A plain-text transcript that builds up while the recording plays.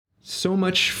so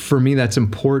much for me that's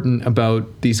important about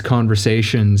these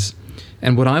conversations,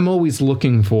 and what I'm always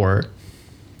looking for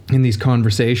in these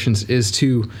conversations is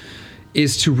to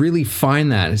really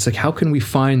find that. It's like, how can we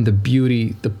find the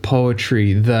beauty, the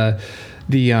poetry,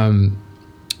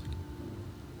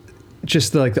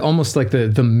 almost like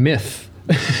the myth,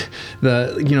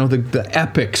 the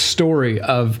epic story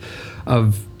of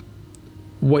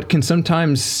what can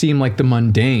sometimes seem like the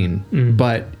mundane,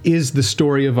 but is the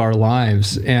story of our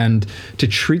lives, and to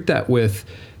treat that with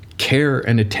care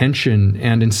and attention,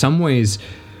 and in some ways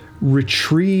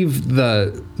retrieve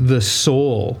the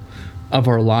soul of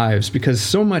our lives, because that's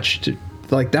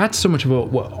so much about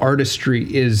what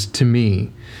artistry is to me.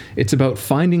 It's about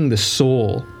finding the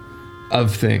soul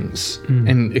of things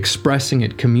and expressing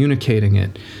it, communicating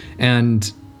it.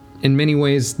 And in many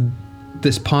ways,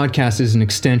 this podcast is an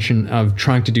extension of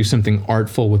trying to do something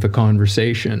artful with a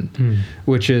conversation,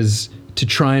 which is to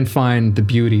try and find the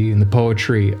beauty and the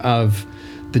poetry of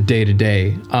the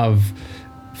day-to-day, of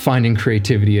finding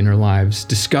creativity in our lives,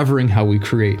 discovering how we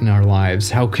create in our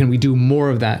lives. How can we do more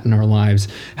of that in our lives?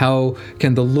 How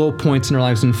can the low points in our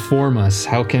lives inform us?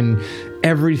 How can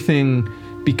everything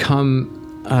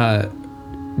become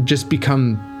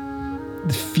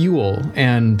the fuel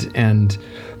and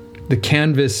the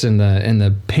canvas and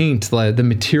the paint, the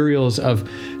materials of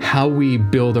how we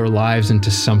build our lives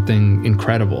into something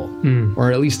incredible,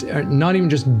 or at least not even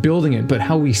just building it, but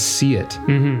how we see it.